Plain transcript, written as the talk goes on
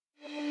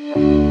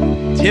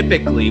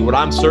typically what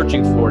I'm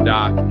searching for,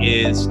 Doc,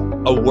 is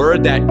a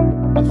word that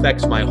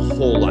affects my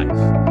whole life.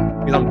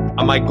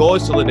 Because my goal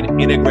is to live an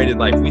integrated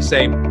life. We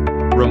say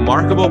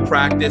remarkable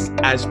practice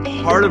as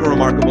part of a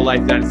remarkable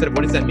life. That instead of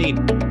what does that mean?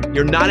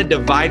 You're not a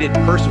divided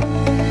person.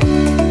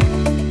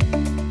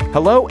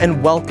 Hello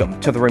and welcome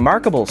to the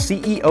Remarkable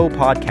CEO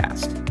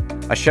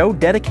Podcast, a show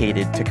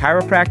dedicated to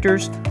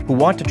chiropractors who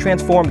want to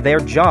transform their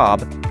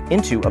job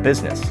into a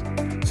business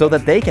so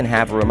that they can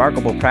have a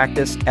remarkable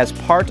practice as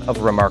part of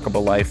a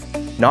remarkable life,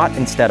 not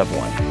instead of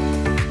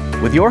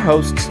one. With your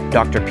hosts,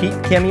 Dr. Pete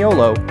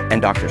Camiolo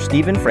and Dr.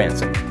 Stephen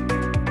Franson.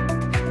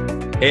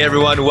 Hey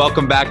everyone,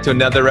 welcome back to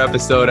another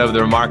episode of the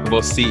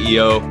Remarkable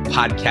CEO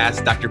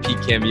Podcast. Dr. Pete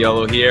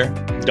Camiolo here.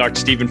 Dr.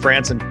 Stephen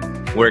Franson.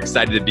 We're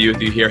excited to be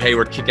with you here. Hey,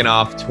 we're kicking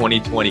off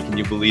 2020. Can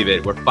you believe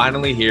it? We're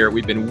finally here.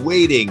 We've been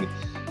waiting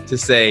to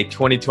say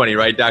 2020,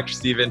 right, Dr.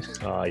 Stephen?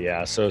 Oh,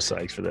 yeah. So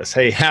psyched for this.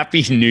 Hey,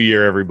 Happy New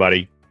Year,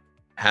 everybody.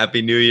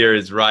 Happy New Year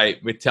is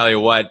right. We tell you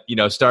what,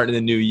 starting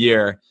the new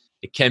year,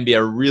 it can be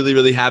a really,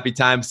 really happy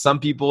time. Some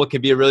people, it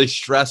can be a really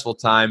stressful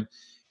time.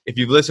 If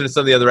you've listened to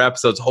some of the other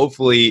episodes,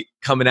 hopefully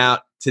coming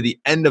out to the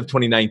end of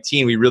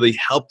 2019, we really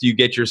helped you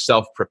get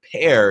yourself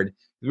prepared.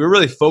 We're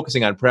really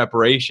focusing on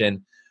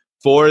preparation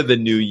for the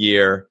new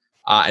year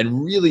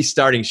and really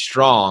starting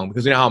strong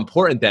because we know how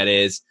important that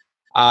is.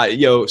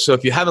 So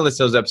if you haven't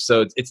listened to those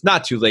episodes, it's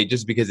not too late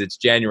just because it's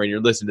January and you're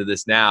listening to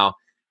this now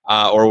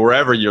or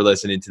wherever you're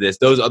listening to this.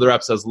 Those other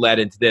episodes led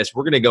into this.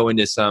 We're going to go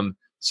into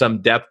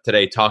some depth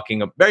today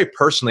talking very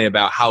personally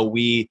about how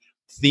we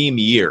theme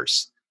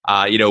years.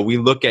 We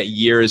look at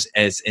years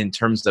as in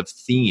terms of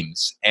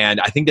themes. And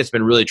I think that's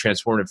been really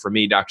transformative for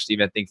me, Dr.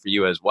 Steve, I think for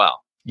you as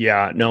well.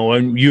 Yeah, no,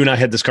 and you and I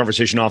had this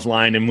conversation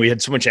offline and we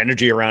had so much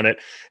energy around it.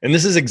 And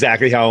this is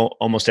exactly how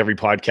almost every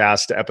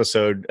podcast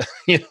episode,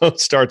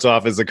 starts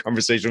off as a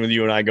conversation with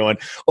you and I going,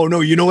 oh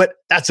no, you know what?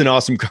 That's an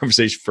awesome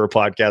conversation for a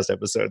podcast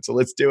episode. So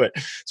let's do it.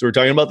 So we're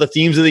talking about the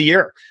themes of the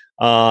year.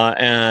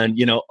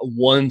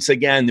 Once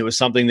again, there was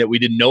something that we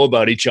didn't know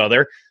about each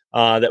other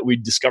that we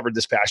discovered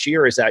this past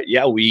year is that,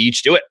 we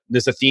each do it.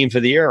 There's a theme for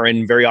the year.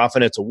 And very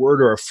often it's a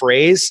word or a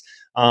phrase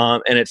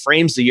and it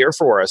frames the year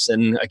for us.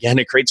 And again,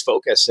 it creates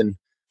focus, and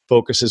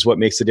focus is what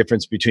makes the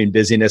difference between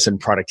busyness and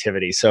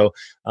productivity. So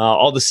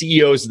all the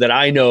CEOs that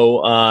I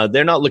know,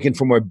 they're not looking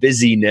for more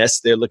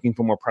busyness. They're looking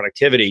for more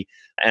productivity.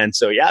 And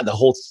so, the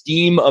whole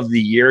theme of the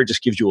year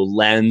just gives you a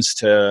lens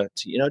to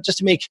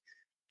make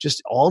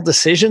just all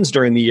decisions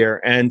during the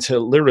year and to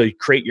literally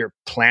create your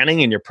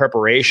planning and your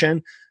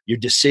preparation, your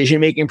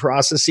decision-making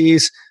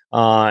processes,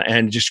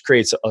 and just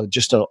creates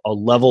a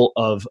level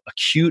of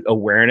acute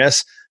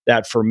awareness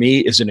that for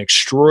me is an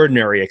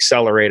extraordinary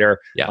accelerator.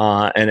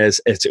 And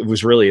it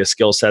was really a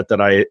skill set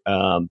that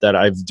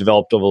I've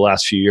developed over the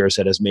last few years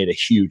that has made a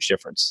huge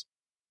difference.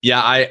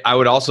 Yeah, I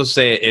would also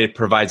say it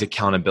provides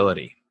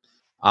accountability.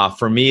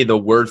 For me, the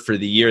word for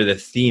the year, the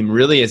theme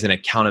really is an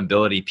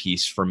accountability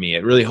piece for me.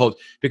 It really holds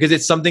because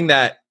it's something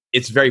that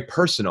it's very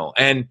personal.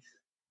 And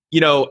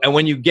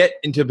when you get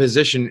into a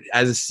position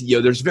as a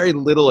CEO, there's very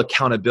little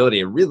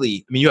accountability.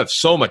 You have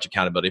so much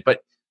accountability,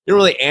 but you don't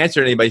really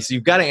answer to anybody. So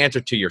you've got to answer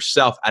to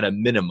yourself at a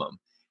minimum.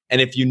 And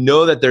if you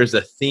know that there's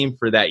a theme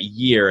for that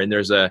year and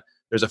there's a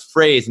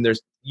phrase and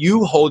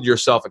you hold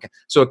yourself.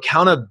 So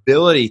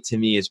accountability to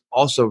me is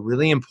also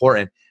really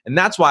important. And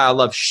that's why I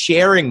love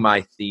sharing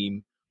my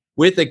theme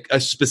with a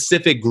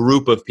specific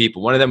group of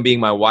people. One of them being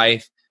my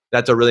wife.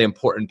 That's a really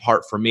important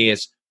part for me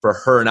is for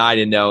her and I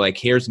to know,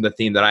 here's the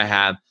theme that I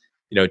have.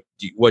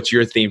 What's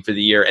your theme for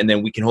the year? And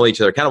then we can hold each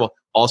other accountable.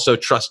 Also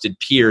trusted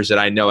peers that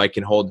I know I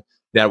can hold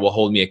that will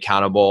hold me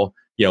accountable,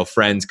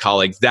 friends,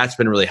 colleagues. That's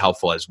been really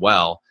helpful as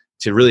well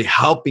to really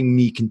helping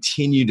me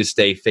continue to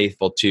stay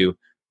faithful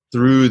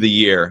through the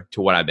year to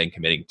what I've been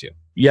committing to.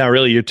 Yeah,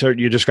 really. You're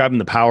describing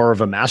the power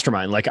of a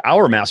mastermind, like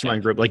our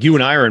mastermind group, like you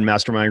and I are in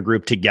mastermind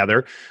group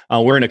together.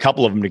 We're in a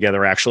couple of them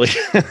together, actually.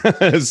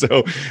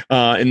 So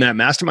in that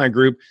mastermind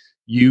group,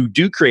 you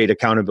do create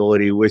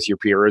accountability with your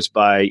peers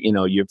by,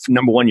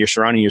 number one, you're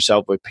surrounding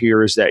yourself with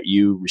peers that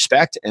you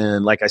respect.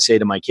 And like I say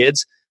to my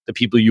kids, the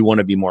people you want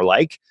to be more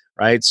like,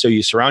 right? So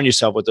you surround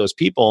yourself with those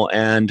people,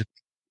 and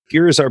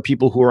peers are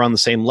people who are on the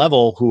same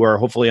level, who are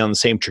hopefully on the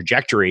same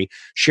trajectory,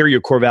 share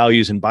your core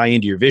values and buy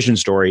into your vision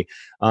story.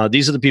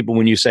 These are the people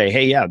when you say,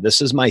 hey,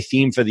 this is my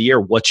theme for the year.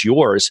 What's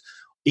yours?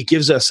 It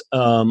gives us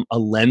a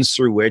lens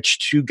through which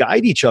to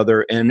guide each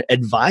other and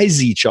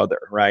advise each other,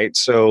 right?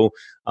 So,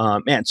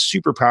 it's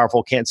super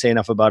powerful. Can't say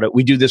enough about it.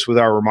 We do this with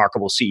our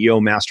Remarkable CEO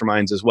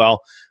masterminds as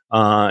well.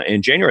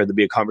 In January, there'll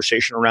be a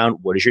conversation around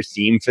what is your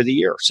theme for the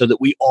year so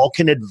that we all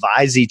can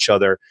advise each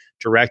other,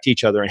 direct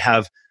each other, and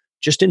have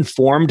just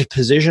informed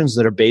positions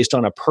that are based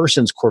on a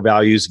person's core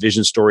values,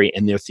 vision story,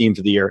 and their theme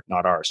for the year,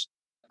 not ours.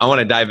 I want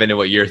to dive into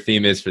what your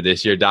theme is for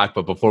this year, Doc.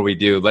 But before we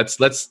do, let's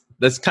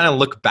kind of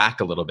look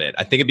back a little bit.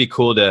 I think it'd be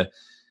cool to,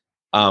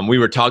 we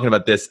were talking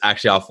about this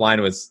actually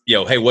offline was,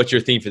 hey, what's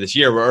your theme for this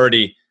year? We're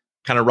already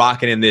kind of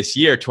rocking in this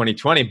year,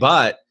 2020,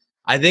 but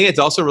I think it's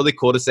also really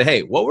cool to say,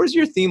 hey, what was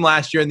your theme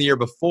last year and the year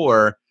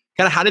before?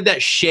 Kind of how did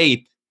that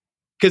shape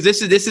because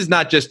this is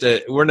not just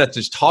we're not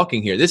just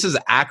talking here. This has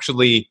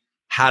actually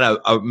had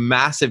a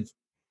massive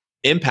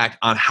impact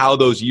on how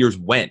those years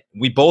went.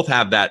 We both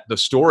have the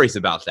stories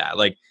about that.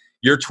 Like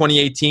your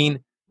 2018,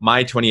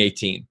 my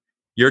 2018,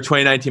 your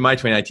 2019, my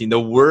 2019, the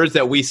words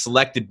that we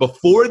selected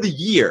before the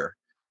year,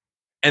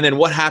 and then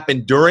what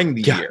happened during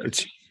the year.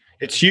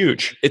 It's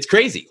huge. It's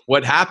crazy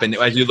what happened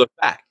as you look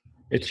back.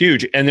 It's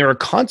huge. And there are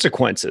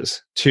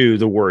consequences to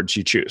the words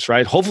you choose,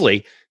 right?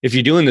 Hopefully, if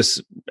you're doing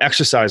this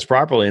exercise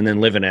properly and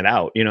then living it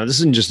out, this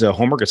isn't just a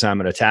homework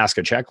assignment, a task,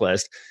 a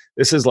checklist.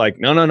 This is like,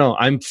 no,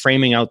 I'm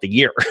framing out the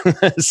year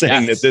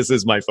saying that this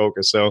is my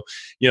focus. So,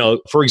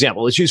 for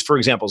example, let's use for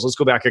examples. Let's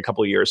go back a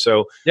couple of years.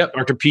 So,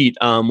 Dr. Pete,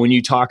 when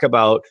you talk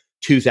about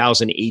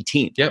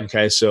 2018.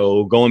 Okay.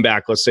 So going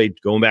back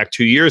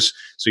 2 years.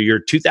 So you're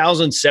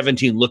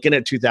 2017, looking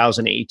at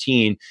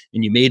 2018,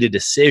 and you made a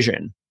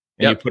decision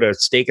and you put a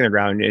stake in the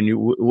ground. And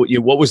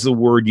what was the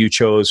word you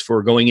chose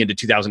for going into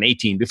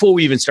 2018 before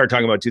we even start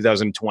talking about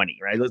 2020,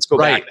 right? Let's go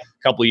back a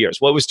couple of years.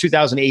 What was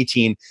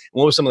 2018? And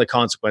what were some of the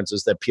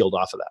consequences that peeled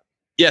off of that?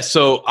 Yeah.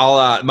 So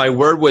my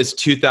word was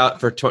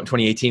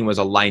 2018 was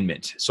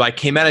alignment. So I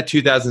came out of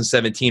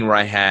 2017 where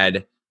I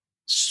had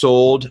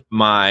sold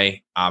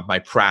my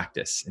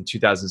practice in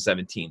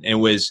 2017,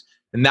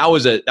 and that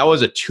was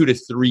a 2 to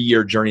 3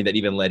 year journey that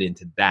even led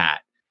into that.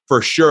 For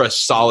sure, a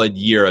solid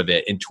year of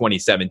it in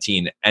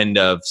 2017, end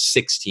of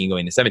 16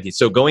 going to 17.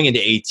 So going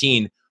into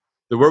 18,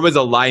 the word was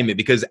alignment,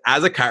 because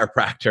as a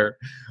chiropractor,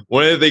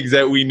 one of the things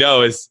that we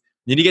know is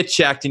you need to get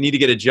checked, you need to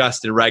get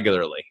adjusted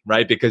regularly,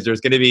 right? Because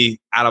there's going to be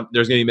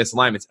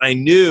misalignments. I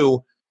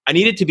knew I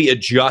needed to be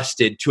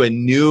adjusted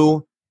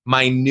to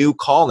my new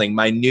calling,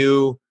 my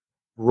new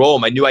role,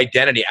 my new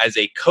identity as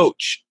a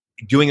coach,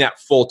 doing that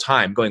full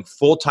time, going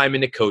full time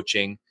into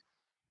coaching.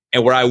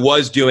 And where I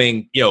was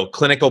doing,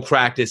 clinical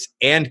practice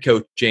and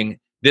coaching,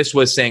 this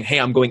was saying, hey,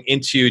 I'm going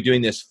into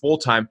doing this full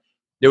time.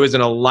 There was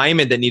an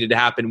alignment that needed to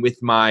happen with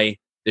the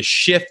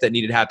shift that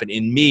needed to happen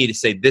in me to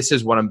say, this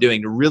is what I'm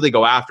doing, to really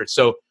go after it.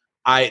 So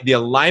the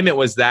alignment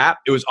was that.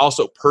 It was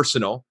also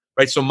personal,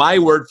 right? So my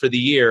word for the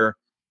year,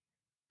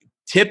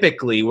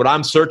 typically what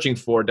I'm searching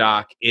for,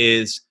 Doc,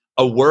 is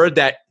a word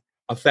that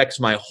affects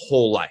my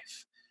whole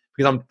life.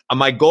 Because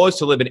my goal is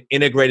to live an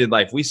integrated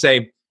life. We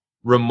say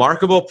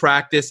remarkable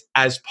practice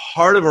as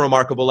part of a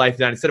remarkable life.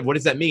 Now, instead of what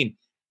does that mean?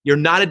 You're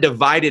not a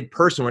divided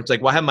person where it's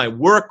like, well, I have my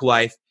work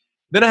life,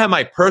 then I have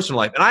my personal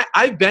life. And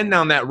I've been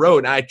down that road,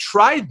 and I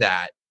tried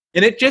that,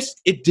 and it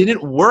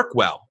didn't work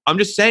well. I'm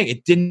just saying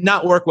it did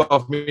not work well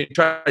for me to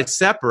try to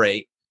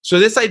separate. So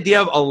this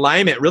idea of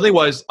alignment really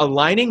was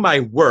aligning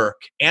my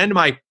work and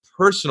my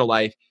personal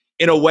life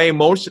in a way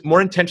more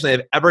intentionally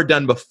than I've ever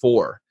done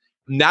before.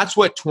 And that's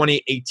what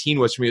 2018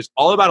 was for me. It was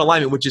all about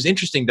alignment, which is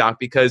interesting, Doc,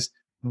 because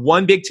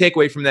one big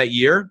takeaway from that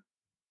year,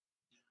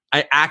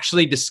 I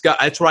actually discussed,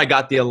 that's where I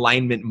got the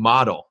alignment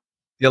model.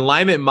 The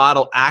alignment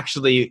model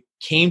actually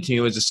came to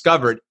me, was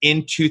discovered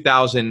in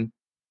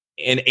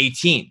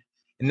 2018.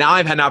 And now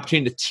I've had an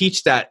opportunity to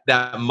teach that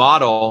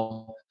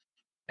model,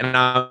 and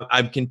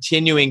I'm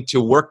continuing to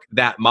work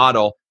that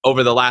model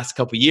over the last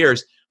couple of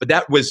years. But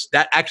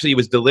that actually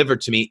was delivered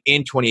to me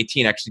in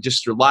 2018, actually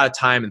just through a lot of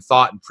time and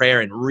thought and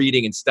prayer and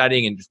reading and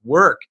studying and just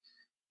work.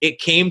 It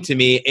came to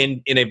me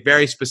in a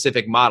very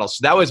specific model.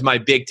 So that was my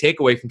big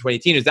takeaway from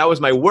 2018, is that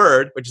was my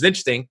word, which is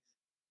interesting,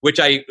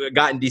 which I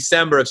got in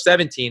December of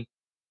 17.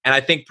 And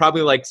I think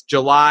probably like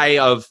June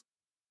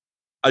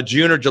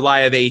or July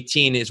of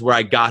 18 is where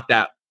I got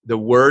the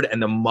word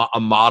and a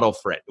model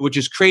for it, which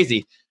is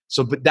crazy.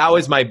 So, but that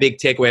was my big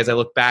takeaway as I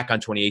look back on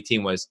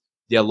 2018, was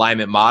the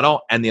alignment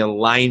model and the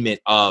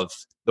alignment of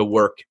the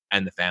work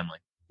and the family.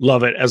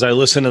 Love it. As I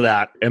listen to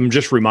that, I'm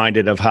just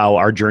reminded of how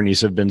our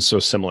journeys have been so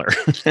similar.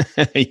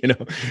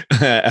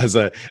 As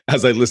I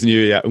listen to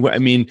you, yeah. I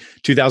mean,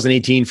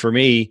 2018 for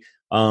me,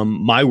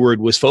 my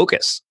word was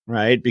focus,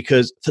 right?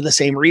 Because for the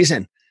same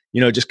reason,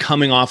 just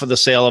coming off of the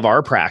sale of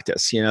our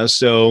practice,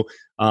 so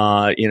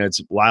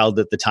it's wild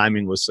that the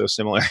timing was so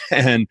similar.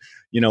 And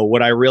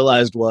what I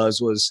realized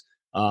was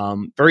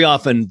very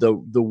often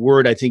the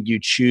word I think you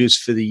choose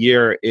for the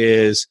year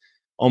is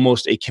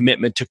almost a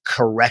commitment to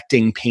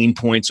correcting pain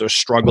points or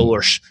struggle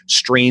or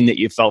strain that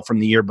you felt from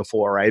the year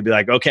before, right? It'd be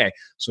like, okay,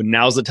 so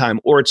now's the time,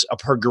 or it's a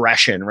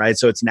progression, right?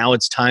 So it's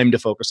time to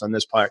focus on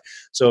this part.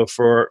 So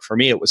for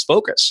me, it was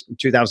focus.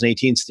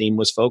 2018's theme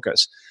was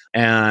focus.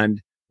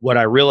 And what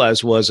I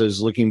realized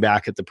is looking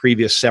back at the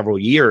previous several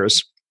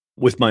years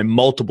with my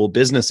multiple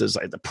businesses,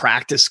 I had the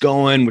practice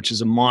going, which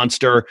is a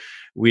monster.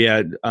 We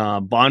had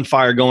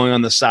Bonfire going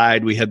on the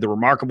side. We had the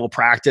remarkable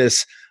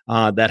practice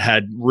that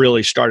had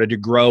really started to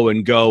grow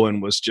and go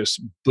and was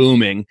just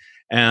booming.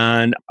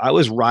 And I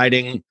was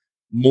riding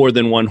more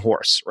than one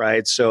horse,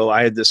 right? So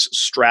I had this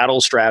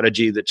straddle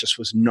strategy that just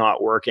was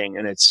not working.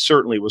 And it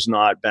certainly was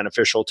not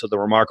beneficial to the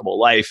remarkable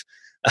life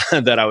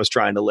that I was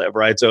trying to live,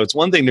 right? So it's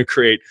one thing to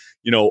create,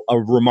 a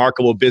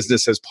remarkable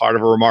business as part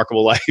of a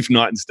remarkable life,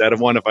 not instead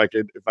of one, if I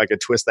could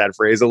twist that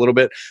phrase a little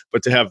bit,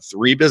 but to have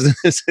 3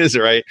 businesses,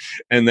 right?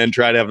 And then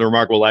try to have a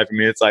remarkable life. I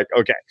mean, it's like,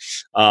 okay,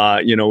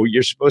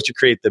 you're supposed to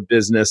create the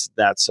business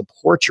that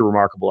supports your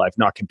remarkable life,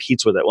 not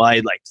competes with it. Well, I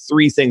had like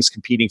 3 things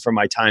competing for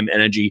my time,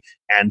 energy,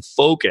 and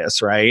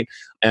focus, right?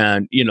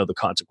 And, the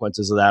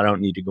consequences of that, I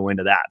don't need to go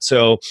into that.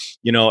 So,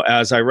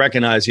 as I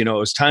recognize, it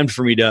was time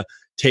for me to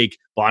take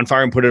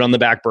Bonfire and put it on the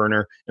back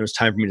burner. It was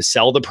time for me to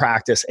sell the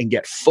practice and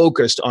get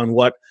focused on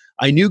what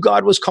I knew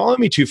God was calling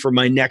me to for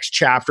my next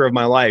chapter of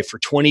my life. For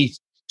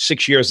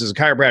 26 years as a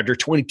chiropractor,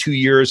 22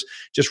 years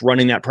just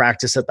running that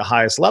practice at the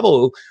highest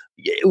level,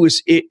 it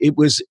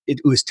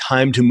was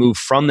time to move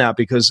from that,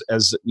 because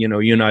as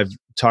you and I've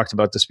talked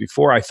about this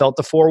before, I felt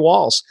the 4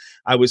 walls.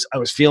 I was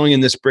feeling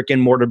in this brick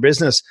and mortar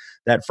business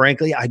that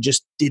frankly I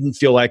just didn't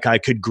feel like I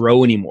could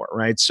grow anymore,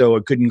 right? So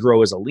I couldn't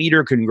grow as a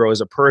leader, couldn't grow as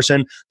a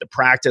person. The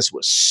practice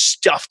was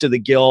stuffed to the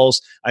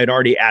gills. I had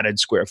already added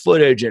square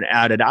footage and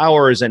added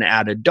hours and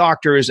added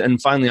doctors,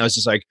 and finally I was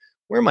just like,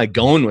 where am I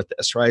going with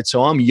this, right?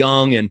 So I'm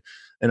young and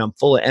I'm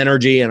full of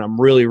energy and I'm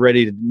really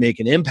ready to make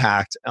an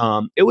impact.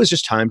 It was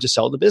just time to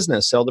sell the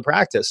business, sell the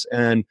practice,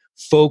 and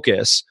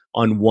focus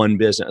on one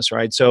business,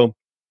 right? So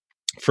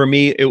for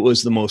me, it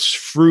was the most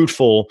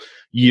fruitful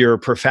year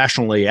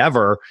professionally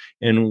ever.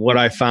 And what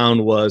I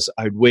found was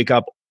I'd wake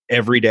up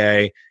every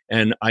day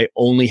and I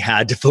only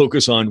had to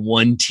focus on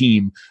one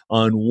team,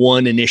 on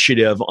one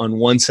initiative, on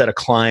one set of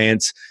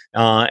clients,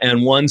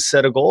 and one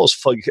set of goals,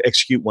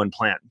 execute one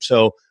plan.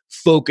 So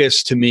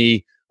focus to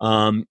me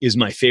is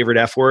my favorite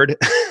F word,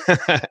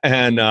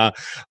 and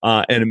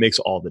it makes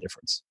all the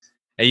difference.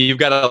 And you've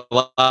got a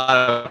lot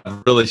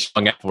of really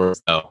strong F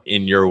words though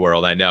in your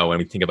world. I know when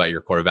we think about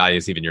your core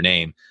values, even your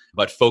name,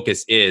 but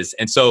focus is.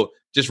 And so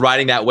just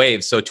riding that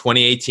wave. So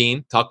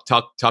 2018, talk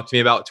to me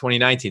about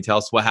 2019. Tell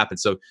us what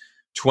happened. So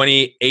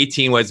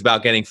 2018 was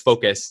about getting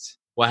focused.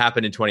 What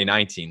happened in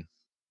 2019?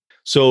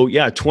 So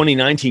yeah,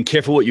 2019,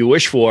 careful what you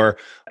wish for.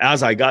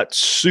 As I got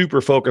super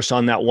focused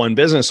on that one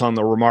business, on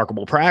the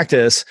remarkable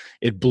practice,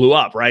 it blew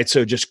up, right?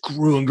 So it just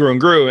grew and grew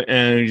and grew.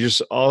 And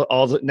just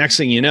all the next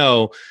thing you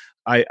know,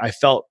 I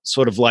felt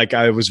sort of like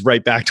I was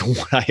right back to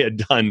what I had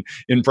done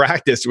in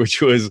practice,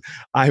 which was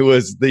it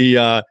was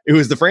the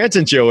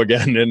Franson show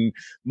again. And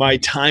my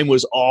time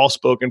was all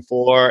spoken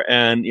for.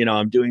 And,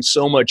 I'm doing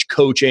so much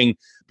coaching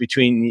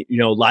between,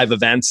 live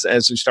events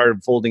as we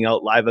started folding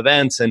out live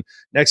events. And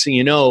next thing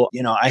you know,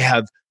 I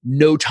have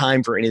no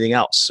time for anything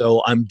else.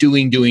 So I'm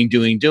doing,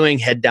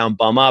 head down,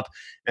 bum up.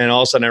 And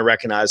all of a sudden I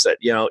recognized that,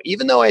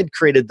 even though I had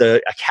created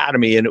the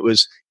academy and it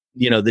was,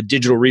 the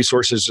digital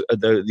resources,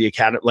 the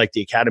academy, like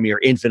the academy,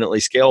 are infinitely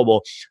scalable.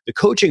 The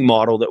coaching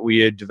model that we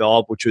had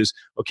developed, which was,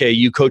 okay,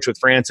 you coach with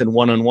Franson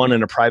one-on-one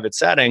in a private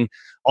setting.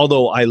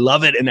 Although I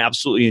love it and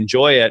absolutely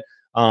enjoy it,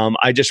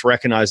 I just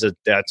recognized that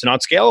that's not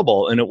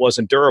scalable and it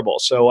wasn't durable.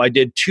 So I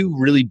did 2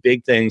 really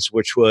big things,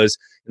 which was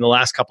in the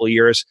last couple of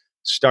years,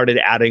 started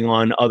adding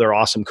on other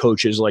awesome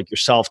coaches like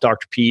yourself,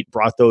 Dr. Pete,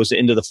 brought those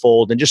into the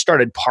fold and just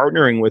started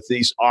partnering with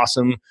these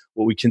awesome,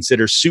 what we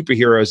consider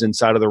superheroes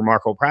inside of the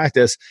remarkable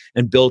practice,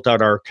 and built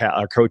out our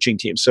coaching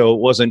team. So it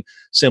wasn't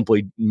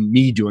simply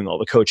me doing all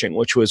the coaching,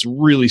 which was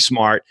really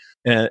smart.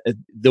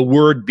 The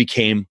word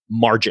became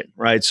margin,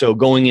 right? So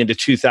going into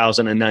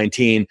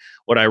 2019,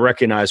 what I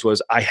recognized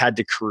was I had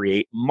to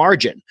create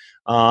margin.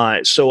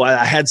 So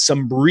I had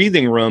some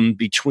breathing room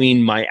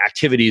between my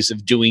activities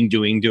of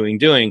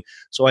doing.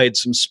 So I had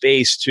some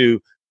space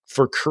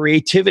for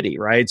creativity,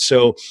 right?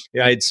 So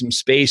I had some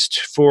space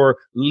for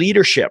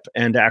leadership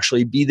and to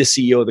actually be the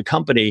CEO of the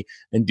company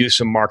and do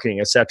some marketing,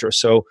 et cetera.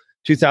 So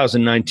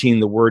 2019,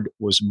 the word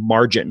was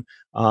margin.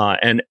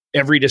 And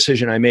every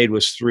decision I made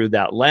was through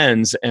that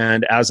lens.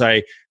 And as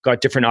I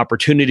got different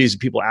opportunities,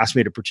 people asked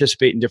me to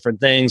participate in different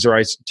things, or I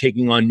was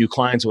taking on new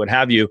clients or what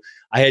have you,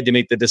 I had to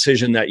make the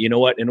decision that,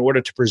 in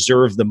order to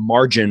preserve the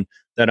margin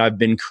that I've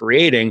been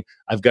creating,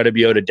 I've got to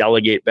be able to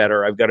delegate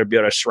better. I've got to be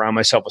able to surround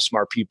myself with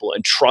smart people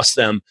and trust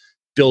them,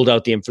 build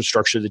out the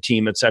infrastructure of the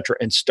team, et cetera,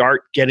 and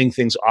start getting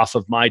things off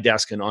of my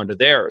desk and onto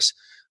theirs.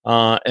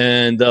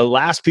 And the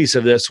last piece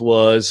of this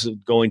was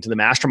going to the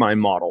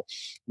mastermind model,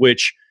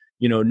 which,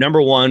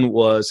 number one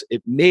was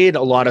it made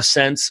a lot of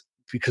sense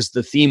because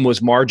the theme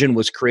was margin,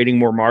 was creating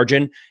more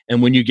margin.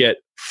 And when you get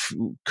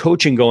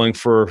coaching going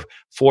for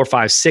 4,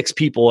 5, 6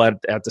 people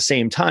at the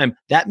same time,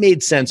 that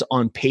made sense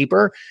on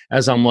paper,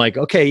 as I'm like,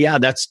 okay, yeah,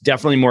 that's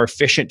definitely more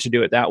efficient to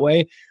do it that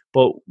way.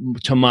 But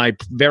to my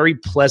very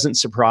pleasant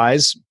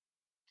surprise,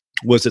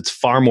 was it's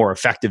far more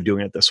effective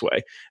doing it this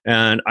way.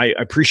 And I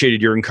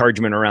appreciated your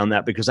encouragement around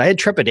that, because I had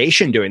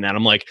trepidation doing that.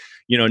 I'm like,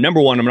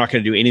 number one, I'm not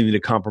going to do anything to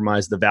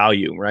compromise the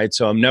value, right?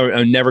 So I'm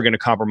never going to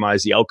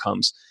compromise the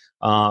outcomes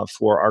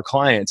for our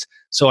clients.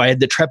 So I had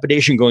the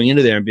trepidation going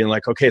into there and being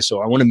like, okay,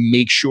 so I want to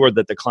make sure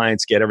that the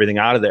clients get everything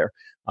out of there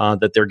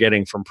that they're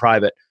getting from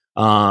private.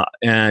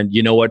 And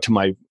you know what, to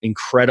my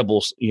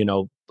incredibly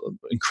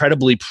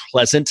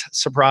pleasant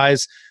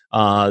surprise,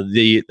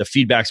 The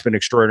feedback's been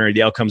extraordinary.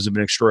 The outcomes have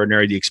been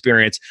extraordinary. The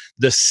experience.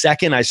 The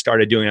second I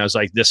started doing it, I was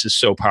like, this is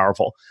so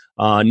powerful.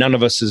 None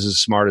of us is as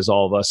smart as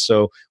all of us.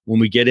 So when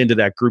we get into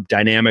that group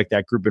dynamic,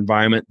 that group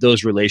environment,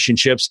 those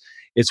relationships,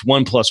 it's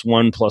 1 +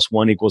 1 +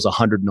 1 =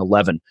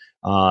 111.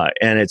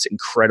 And it's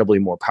incredibly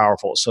more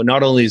powerful. So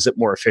not only is it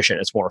more efficient,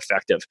 it's more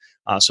effective.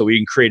 So we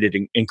can create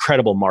an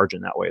incredible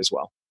margin that way as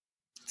well.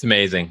 It's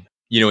amazing.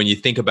 When you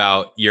think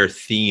about your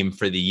theme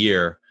for the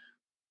year,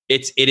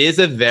 it is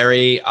a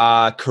very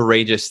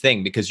courageous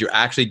thing because you're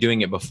actually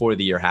doing it before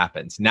the year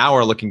happens. Now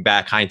we're looking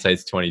back,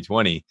 hindsight's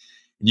 2020.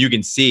 You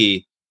can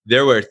see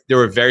there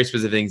were very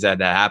specific things that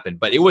happened,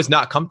 but it was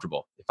not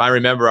comfortable. If I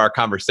remember our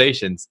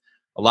conversations,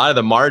 a lot of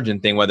the margin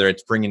thing, whether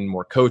it's bringing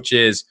more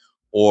coaches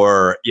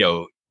or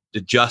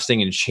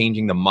adjusting and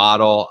changing the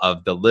model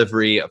of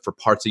delivery for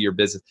parts of your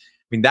business.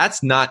 I mean,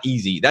 that's not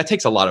easy. That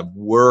takes a lot of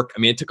work. I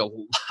mean, it took a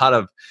lot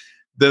of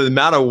the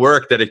amount of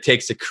work that it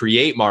takes to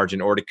create margin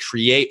or to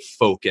create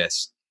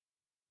focus.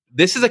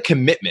 This is a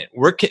commitment.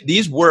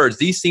 These words,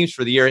 these themes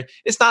for the year,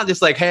 it's not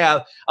just like, hey, I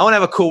want to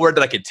have a cool word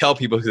that I can tell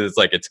people because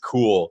it's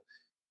cool.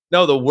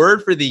 No, the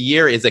word for the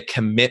year is a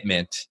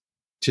commitment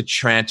to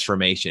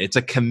transformation. It's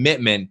a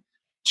commitment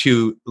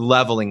to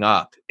leveling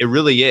up. It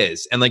really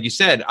is. And like you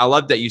said, I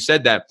love that you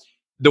said that.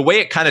 The way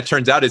it kind of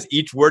turns out is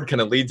each word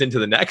kind of leads into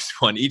the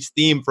next one. Each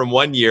theme from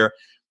one year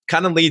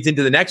kind of leads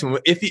into the next one.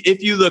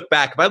 If you look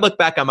back, if I look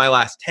back on my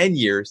last 10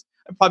 years,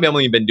 I've probably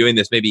only been doing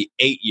this maybe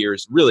 8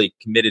 years, really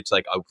committed to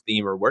like a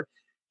theme or word.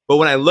 But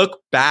when I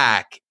look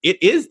back,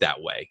 it is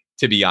that way,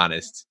 to be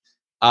honest.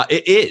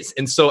 It is.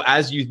 And so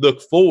as you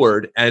look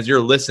forward, as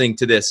you're listening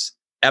to this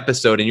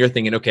episode and you're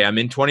thinking, okay, I'm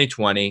in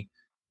 2020.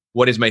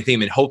 What is my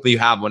theme? And hopefully you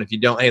have one. If you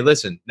don't, hey,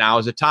 listen, now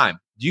is the time.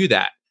 Do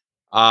that.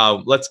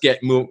 Let's get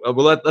into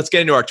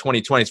our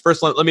 2020s.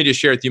 First, let me just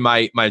share with you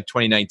my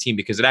 2019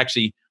 because it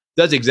actually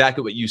does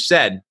exactly what you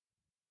said,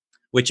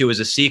 which it was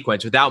a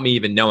sequence without me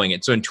even knowing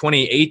it. So in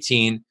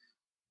 2018,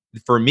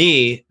 for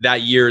me,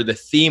 that year, the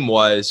theme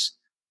was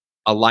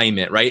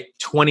alignment, right?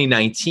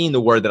 2019,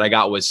 the word that I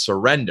got was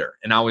surrender.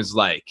 And I was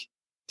like,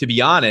 to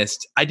be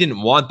honest, I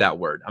didn't want that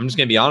word. I'm just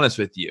going to be honest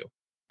with you.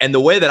 And the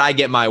way that I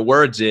get my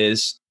words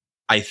is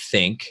I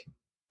think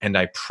and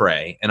I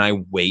pray and I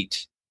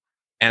wait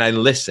and I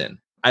listen.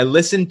 I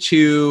listen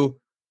to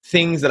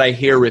things that I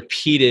hear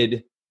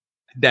repeated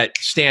that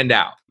stand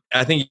out.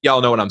 I think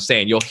y'all know what I'm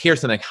saying. You'll hear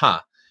something like, huh?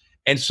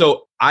 And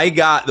so I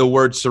got the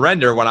word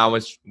surrender when I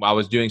was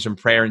doing some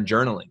prayer and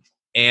journaling.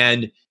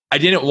 And I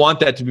didn't want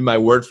that to be my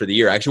word for the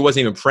year. I actually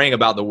wasn't even praying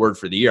about the word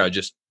for the year. I was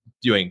just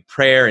doing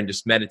prayer and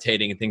just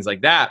meditating and things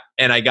like that.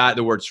 And I got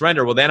the word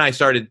surrender. Well, then I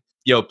started,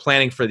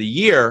 planning for the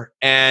year,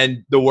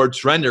 and the word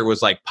surrender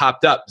was like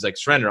popped up. It's like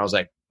surrender. I was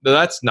like, no,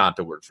 that's not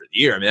the word for the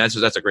year. I mean,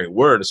 that's a great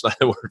word. It's not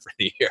the word for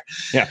the year.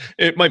 Yeah,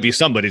 it might be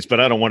somebody's, but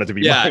I don't want it to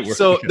be my word.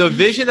 So the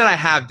vision that I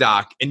have,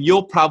 Doc, and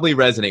you'll probably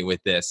resonate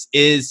with this,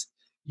 is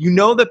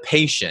the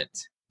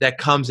patient that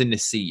comes in to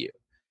see you.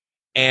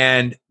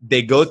 And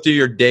they go through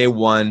your day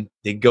one,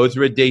 they go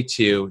through a day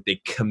two, they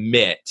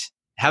commit,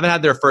 haven't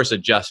had their first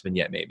adjustment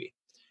yet, maybe.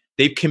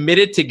 They've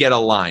committed to get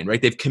aligned,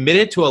 right? They've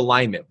committed to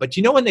alignment. But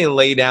when they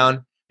lay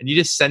down and you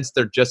just sense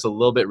they're just a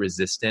little bit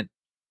resistant.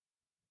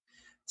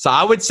 So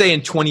I would say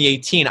in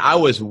 2018, I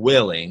was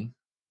willing.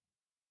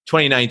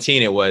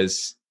 2019, it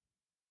was,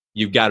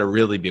 you've got to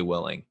really be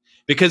willing.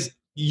 Because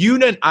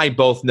you and I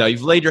both know,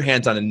 you've laid your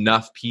hands on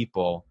enough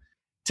people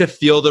to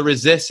feel the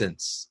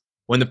resistance.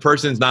 When the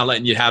person's not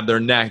letting you have their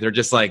neck, they're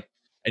just like,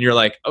 and you're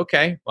like,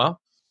 okay, well,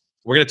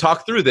 we're going to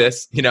talk through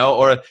this,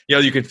 or,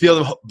 you can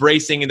feel them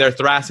bracing in their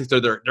thoracics, or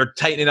they're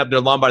tightening up their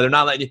lumbar.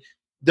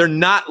 They're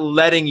not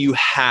letting you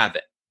have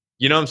it.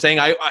 You know what I'm saying?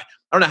 I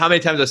don't know how many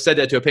times I've said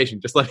that to a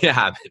patient. Just let me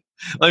have it.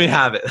 Let me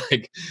have it.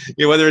 Like,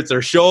 whether it's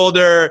their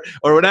shoulder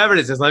or whatever it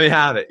is, just let me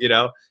have it,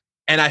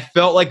 And I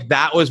felt like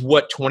that was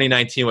what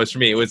 2019 was for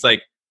me. It was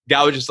like,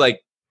 God was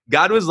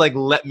like,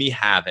 let me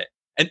have it.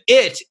 And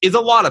it is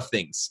a lot of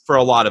things for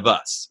a lot of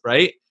us,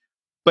 right?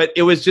 But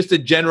it was just a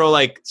general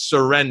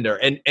surrender.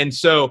 And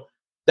so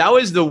that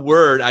was the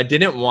word I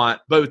didn't want.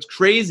 But what's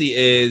crazy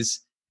is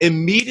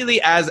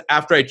immediately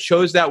after I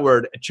chose that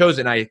word, I chose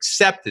it and I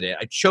accepted it,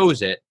 I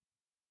chose it,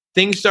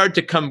 things started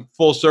to come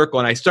full circle.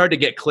 And I started to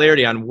get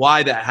clarity on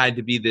why that had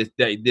to be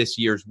this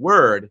year's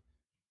word,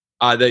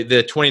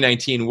 the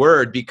 2019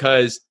 word,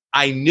 because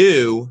I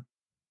knew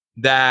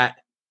that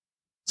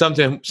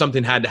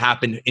something had to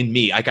happen in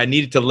me. Like I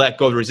needed to let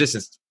go of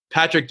resistance.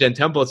 Patrick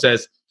Gentempo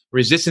says,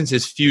 resistance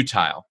is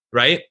futile,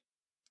 right?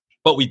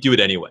 But we do it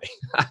anyway.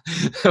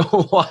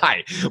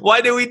 Why?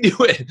 Why do we do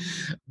it?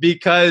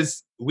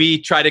 Because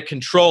we try to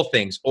control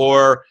things,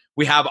 or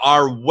we have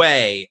our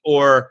way,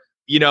 or,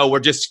 we're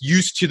just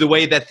used to the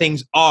way that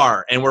things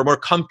are and we're more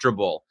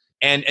comfortable.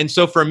 And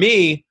so for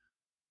me,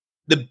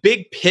 the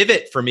big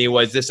pivot for me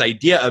was this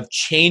idea of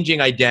changing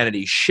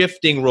identity,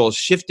 shifting roles,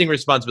 shifting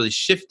responsibilities,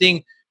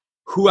 shifting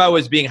who I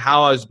was being,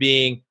 how I was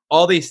being,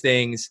 all these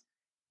things.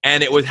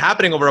 And it was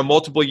happening over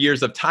multiple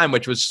years of time,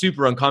 which was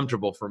super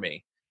uncomfortable for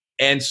me.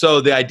 And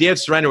so the idea of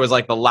surrender was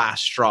like the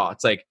last straw.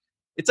 It's like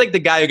the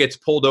guy who gets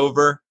pulled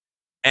over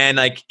And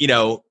like,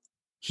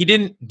 he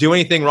didn't do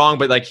anything wrong,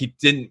 but like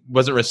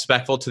wasn't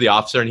respectful to the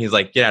officer, and he's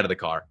like, get out of the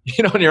car.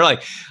 And you're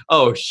like,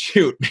 oh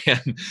shoot,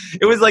 man.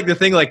 It was like the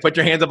thing, like, put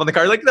your hands up on the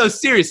car. You're like, no,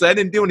 seriously, I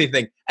didn't do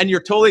anything. And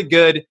you're totally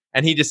good.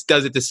 And he just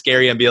does it to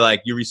scare you and be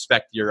like, you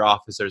respect your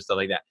officer, stuff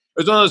like that.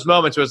 It was one of those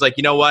moments where it's like,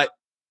 you know what?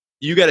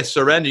 You got to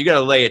surrender. You got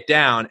to lay it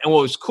down. And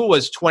what was cool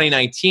was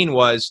 2019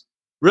 was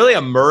really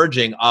a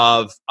merging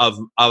of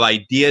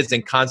ideas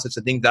and concepts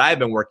and things that I've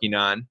been working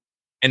on,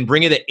 and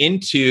bringing it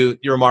into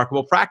the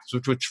remarkable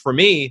practice, which for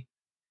me,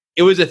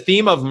 it was a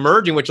theme of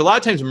merging, which a lot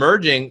of times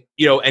merging,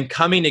 and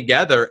coming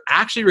together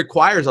actually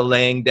requires a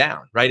laying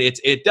down, right?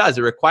 It does.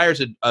 It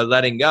requires a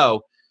letting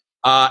go.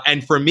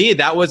 And for me,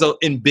 that was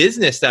in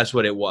business, that's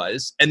what it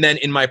was. And then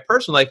in my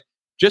personal life,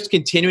 just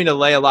continuing to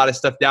lay a lot of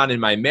stuff down in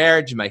my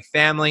marriage, in my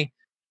family,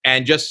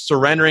 and just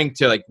surrendering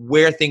to like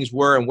where things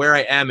were and where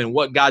I am and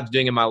what God's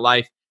doing in my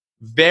life.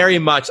 Very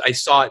much, I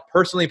saw it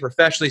personally,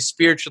 professionally,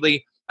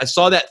 spiritually. I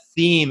saw that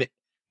theme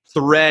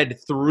thread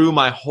through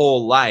my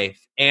whole life.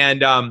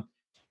 And,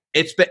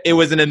 it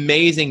was an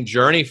amazing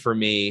journey for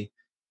me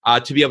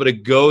to be able to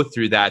go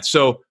through that.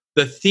 So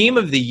the theme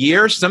of the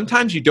year,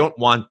 sometimes you don't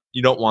want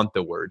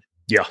the word.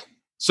 Yeah.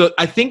 So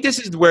I think this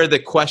is where the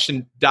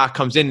question, Doc,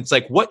 comes in. It's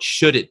like, what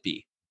should it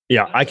be?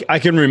 Yeah, I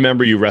can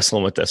remember you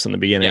wrestling with this in the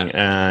beginning.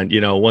 Yeah.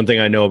 And, one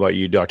thing I know about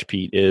you, Dr.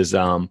 Pete, is,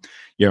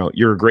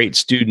 you're a great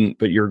student,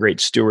 but you're a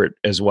great steward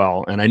as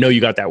well. And I know you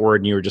got that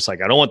word and you were just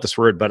like, I don't want this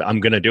word, but I'm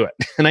going to do it.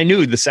 And I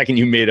knew the second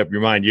you made up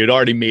your mind, you had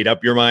already made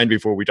up your mind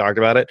before we talked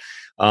about it.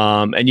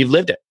 And you've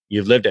lived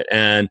it.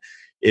 And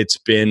it's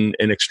been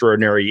an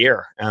extraordinary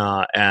year.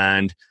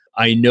 And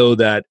I know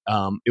that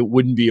it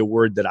wouldn't be a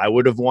word that I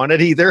would have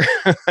wanted either.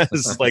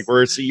 It's like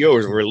we're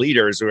CEOs, we're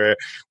leaders,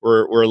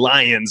 we're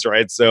lions,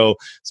 right? So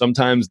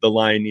sometimes the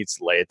lion needs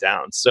to lay it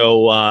down.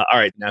 So all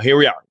right, now here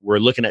we are. We're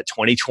looking at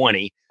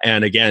 2020,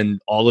 and again,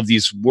 all of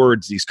these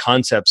words, these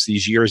concepts,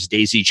 these years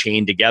daisy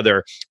chained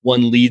together.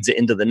 One leads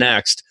into the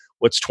next.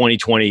 What's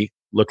 2020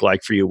 look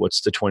like for you?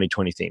 What's the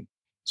 2020 theme?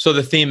 So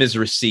the theme is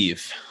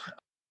receive.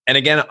 And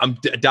again,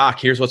 Doc,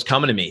 here's what's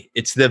coming to me.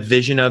 It's the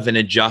vision of an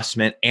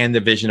adjustment and the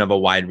vision of a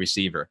wide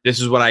receiver. This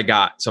is what I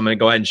got. So I'm going to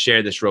go ahead and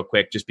share this real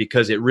quick just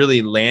because it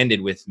really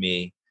landed with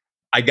me.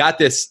 I got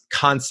this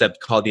concept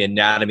called the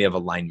anatomy of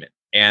alignment.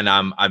 And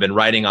I've been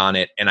writing on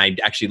it. And I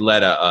actually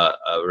led a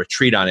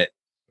retreat on it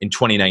in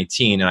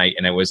 2019.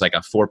 And it was like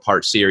a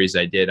 4-part series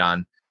I did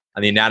on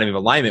the anatomy of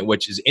alignment,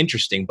 which is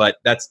interesting. But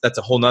that's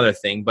a whole nother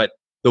thing. But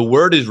the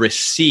word is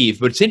receive,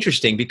 but it's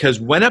interesting because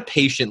when a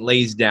patient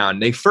lays down,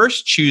 they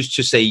first choose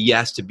to say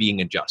yes to being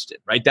adjusted,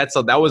 right? That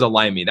was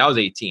alignment. That was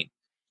 18.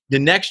 The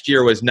next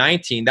year was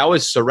 19. That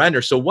was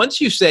surrender. So once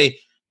you say,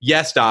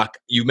 yes, doc,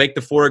 you make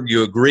the 4,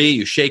 you agree,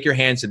 you shake your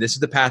hand, so this is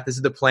the path, this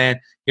is the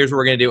plan, here's what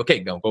we're going to do. Okay,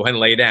 go ahead and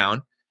lay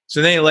down.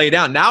 So then you lay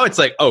down. Now it's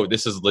like, oh,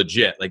 this is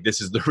legit. Like this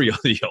is the real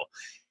deal.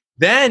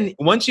 Then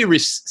once you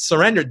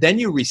surrender, then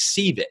you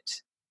receive it.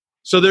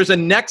 So there's a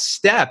next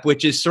step,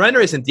 which is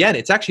surrender isn't the end.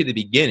 It's actually the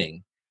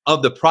beginning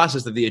of the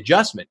process of the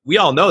adjustment. We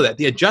all know that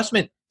the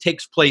adjustment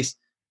takes place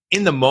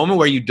in the moment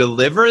where you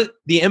deliver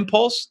the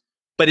impulse,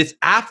 but it's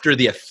after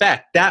the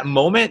effect. That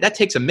moment, that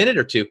takes a minute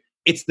or two.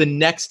 It's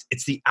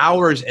the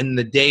hours and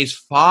the days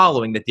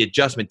following that the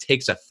adjustment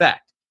takes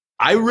effect.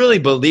 I really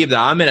believe that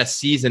I'm in a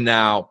season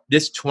now,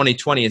 this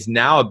 2020 is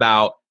now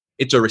about,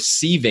 it's a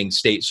receiving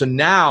state. So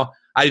now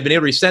I've been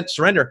able to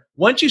surrender.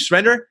 Once you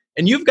surrender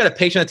and you've got a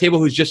patient on the table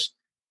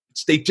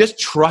they just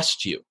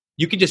trust you.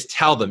 You can just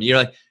tell them, you're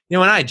like,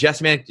 when I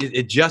adjust, man,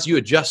 you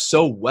adjust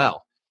so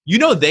well.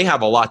 They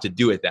have a lot to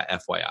do with that,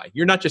 FYI.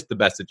 You're not just the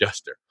best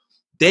adjuster.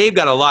 They've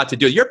got a lot to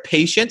do. Your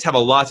patients have a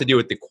lot to do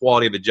with the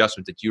quality of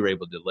adjustment that you were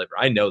able to deliver.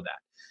 I know that.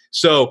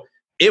 So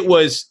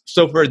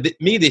for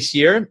me this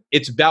year,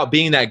 it's about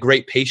being that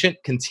great patient,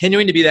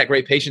 continuing to be that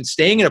great patient,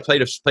 staying in a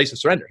place of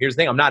surrender. Here's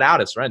the thing, I'm not out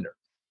of surrender,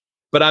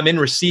 but I'm in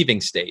receiving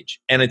stage.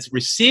 And it's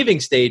receiving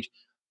stage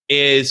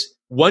is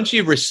once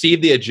you've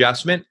received the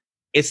adjustment,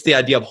 it's the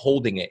idea of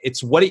holding it.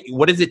 It's what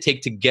does it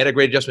take to get a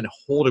great adjustment,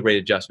 hold a great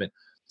adjustment,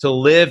 to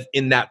live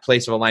in that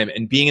place of alignment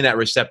and being in that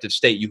receptive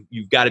state.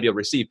 You've got to be able to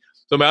receive.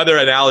 So my other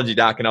analogy,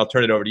 Doc, and I'll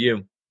turn it over to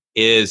you,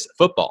 is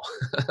football.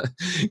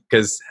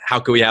 Because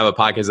how could we have a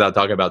podcast without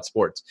talking about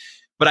sports?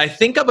 But I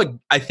think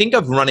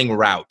of running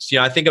routes.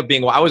 I think of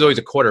I was always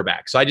a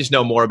quarterback, so I just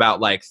know more about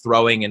like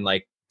throwing and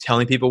like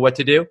telling people what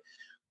to do.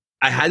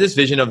 I had this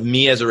vision of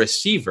me as a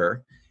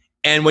receiver,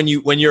 and when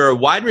you're a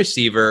wide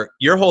receiver,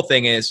 your whole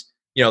thing is,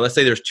 let's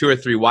say there's 2 or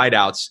 3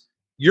 wideouts,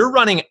 you're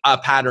running a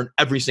pattern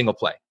every single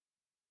play.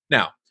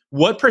 Now,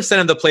 what %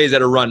 of the plays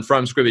that are run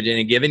from scrimmage in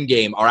a given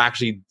game are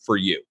actually for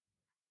you?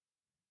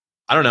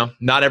 I don't know.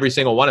 Not every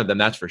single one of them,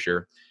 that's for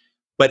sure.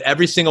 But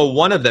every single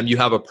one of them, you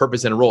have a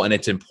purpose and a role, and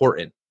it's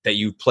important that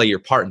you play your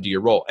part and do your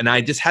role. And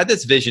I just had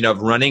this vision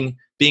of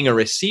being a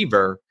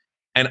receiver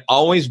and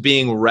always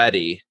being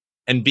ready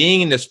and being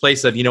in this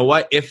place of,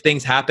 if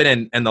things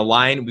happen and the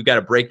line, we've got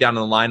a breakdown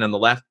on the line on the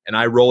left, and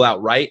I roll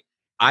out right,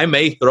 I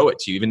may throw it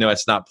to you, even though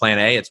it's not plan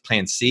A, it's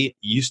plan C.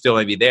 You still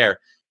may be there.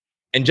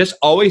 and just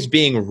always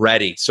being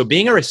ready. So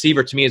being a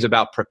receiver to me is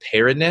about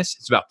preparedness.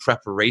 It's about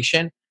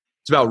preparation.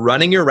 It's about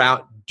running your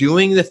route,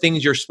 doing the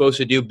things you're supposed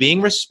to do,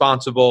 being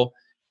responsible,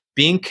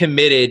 being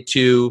committed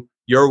to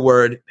your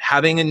word,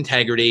 having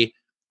integrity,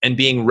 and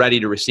being ready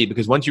to receive.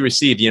 Because once you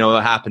receive, you know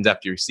what happens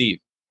after you receive.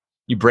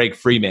 You break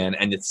free, man,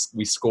 and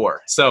we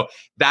score. So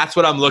that's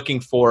what I'm looking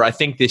for, I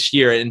think, this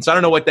year. And so I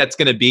don't know what that's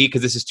going to be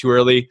because this is too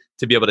early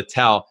to be able to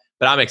tell,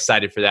 but I'm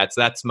excited for that.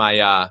 So that's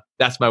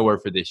my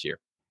word for this year.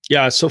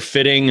 Yeah, it's so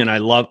fitting, and I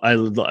love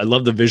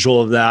the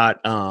visual of that.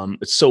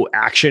 It's so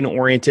action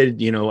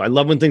oriented. You know, I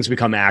love when things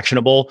become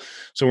actionable.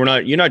 So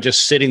you're not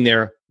just sitting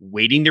there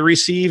waiting to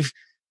receive.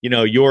 You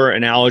know, your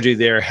analogy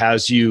there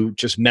has you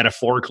just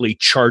metaphorically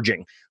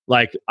charging.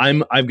 Like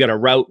I've got a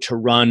route to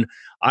run.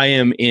 I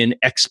am in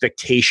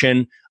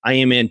expectation. I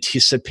am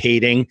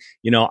anticipating.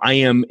 You know, I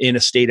am in a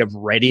state of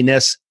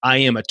readiness. I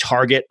am a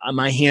target.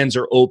 My hands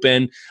are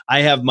open.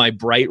 I have my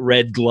bright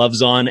red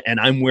gloves on, and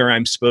I'm where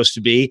I'm supposed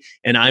to be.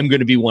 And I'm going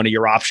to be one of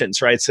your options,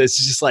 right? So it's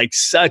just like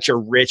such a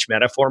rich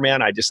metaphor,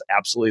 man. I just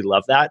absolutely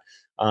love that.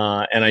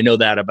 And I know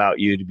that about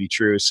you to be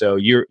true. So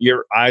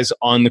your eyes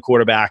on the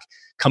quarterback,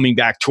 coming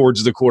back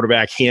towards the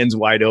quarterback, hands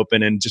wide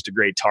open, and just a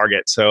great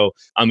target. So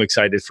I'm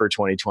excited for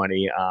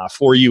 2020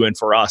 for you and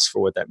for us,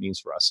 for what that means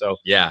for us. So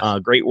yeah,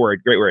 great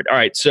word. All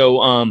right.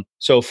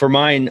 So for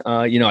mine,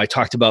 I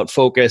talked about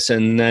focus,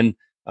 and then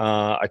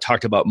I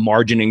talked about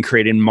margin and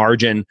creating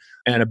margin.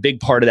 And a big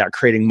part of that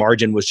creating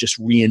margin was just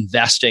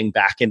reinvesting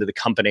back into the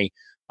company.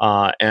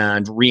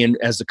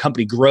 As the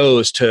company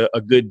grows, to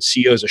a good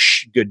CEO is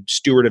a good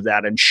steward of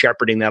that and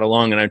shepherding that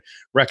along. And I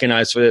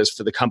recognize for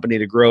the company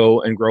to grow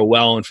and grow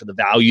well, and for the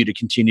value to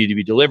continue to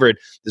be delivered,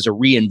 there's a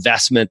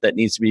reinvestment that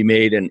needs to be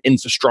made in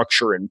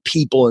infrastructure and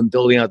people and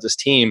building out this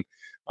team.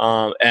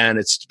 And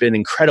it's been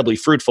incredibly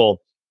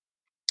fruitful.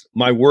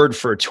 My word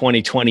for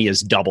 2020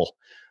 is double.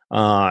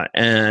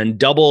 And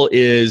double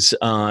is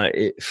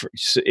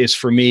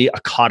for me a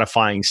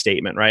codifying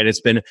statement, right?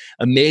 It's been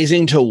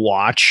amazing to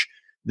watch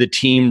the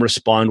team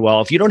respond well.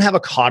 If you don't have a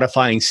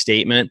codifying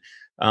statement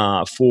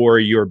for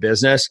your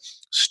business,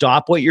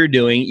 stop what you're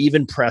doing.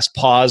 Even press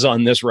pause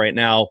on this right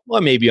now.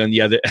 Well, maybe on the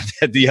other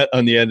at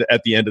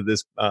the end of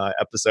this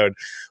episode,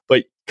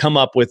 but come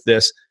up with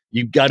this.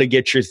 You've got to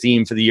get your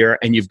theme for the year,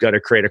 and you've got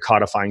to create a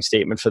codifying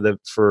statement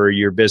for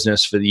your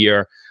business for the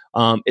year.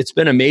 It's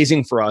been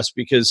amazing for us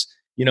because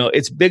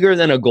it's bigger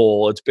than a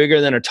goal. It's bigger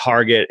than a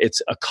target.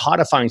 It's a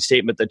codifying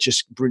statement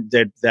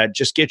that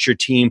just gets your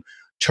team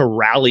to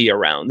rally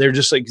around. They're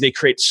just like, they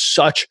create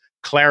such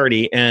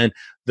clarity, and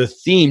the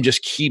theme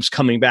just keeps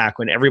coming back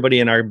when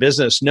everybody in our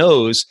business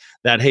knows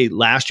that, hey,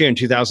 last year in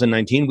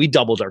 2019, we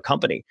doubled our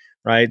company,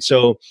 right?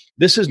 So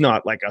this is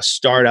not like a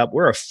startup.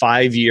 We're a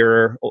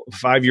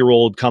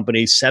five-year-old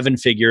company, 7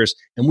 figures,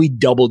 and we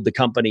doubled the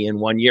company in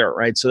 1 year,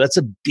 right? So that's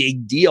a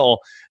big deal.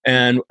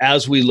 And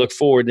as we look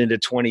forward into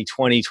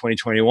 2020,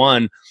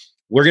 2021,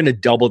 we're going to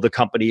double the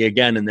company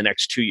again in the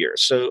next 2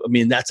 years. So, I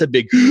mean, that's a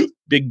big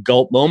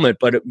gulp moment,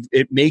 but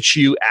it makes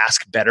you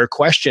ask better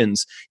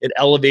questions. It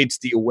elevates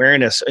the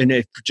awareness, and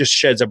it just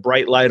sheds a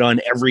bright light on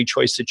every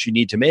choice that you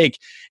need to make.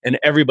 And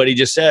everybody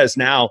just says,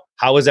 now,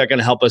 how is that going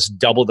to help us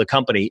double the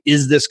company?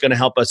 Is this going to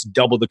help us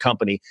double the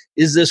company?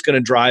 Is this going to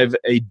drive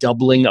a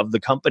doubling of the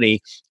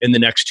company in the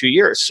next 2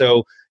 years?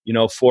 So,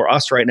 for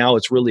us right now,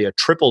 it's really a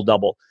triple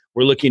double.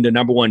 We're looking to,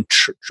 number one,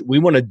 we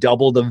want to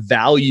double the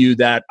value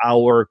that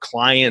our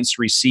clients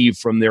receive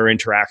from their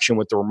interaction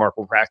with the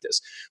Remarkable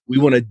Practice. We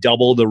want to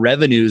double the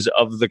revenues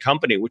of the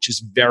company, which is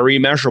very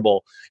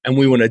measurable, and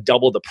we want to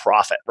double the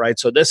profit, right?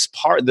 So this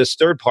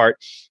third part,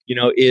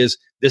 is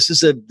this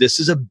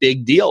is a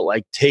big deal.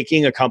 Like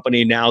taking a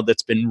company now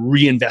that's been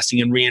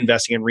reinvesting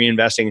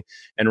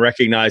and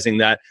recognizing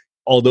that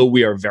although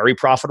we are very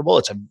profitable,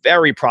 it's a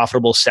very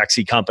profitable,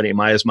 sexy company,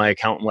 as my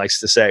accountant likes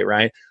to say,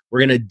 right? We're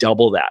going to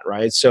double that,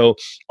 right? So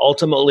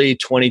ultimately,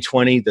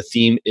 2020, the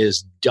theme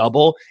is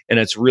double, and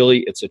it's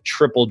a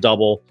triple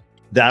double.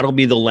 That'll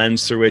be the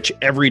lens through which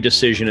every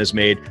decision is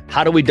made.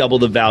 How do we double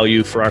the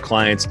value for our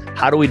clients?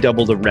 How do we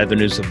double the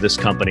revenues of this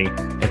company?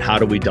 And how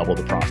do we double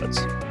the profits?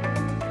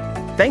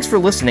 Thanks for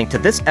listening to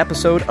this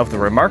episode of the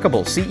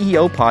Remarkable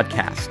CEO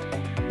Podcast.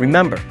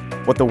 Remember,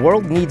 what the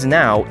world needs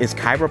now is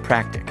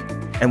chiropractic.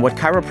 And what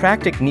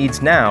chiropractic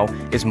needs now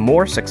is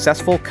more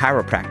successful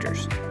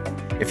chiropractors.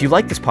 If you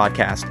like this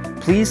podcast,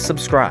 please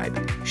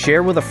subscribe,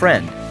 share with a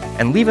friend,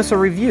 and leave us a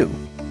review.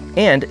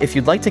 And if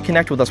you'd like to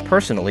connect with us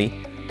personally,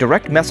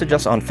 direct message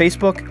us on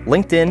Facebook,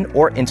 LinkedIn,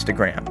 or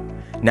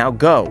Instagram. Now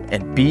go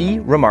and be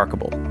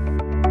remarkable.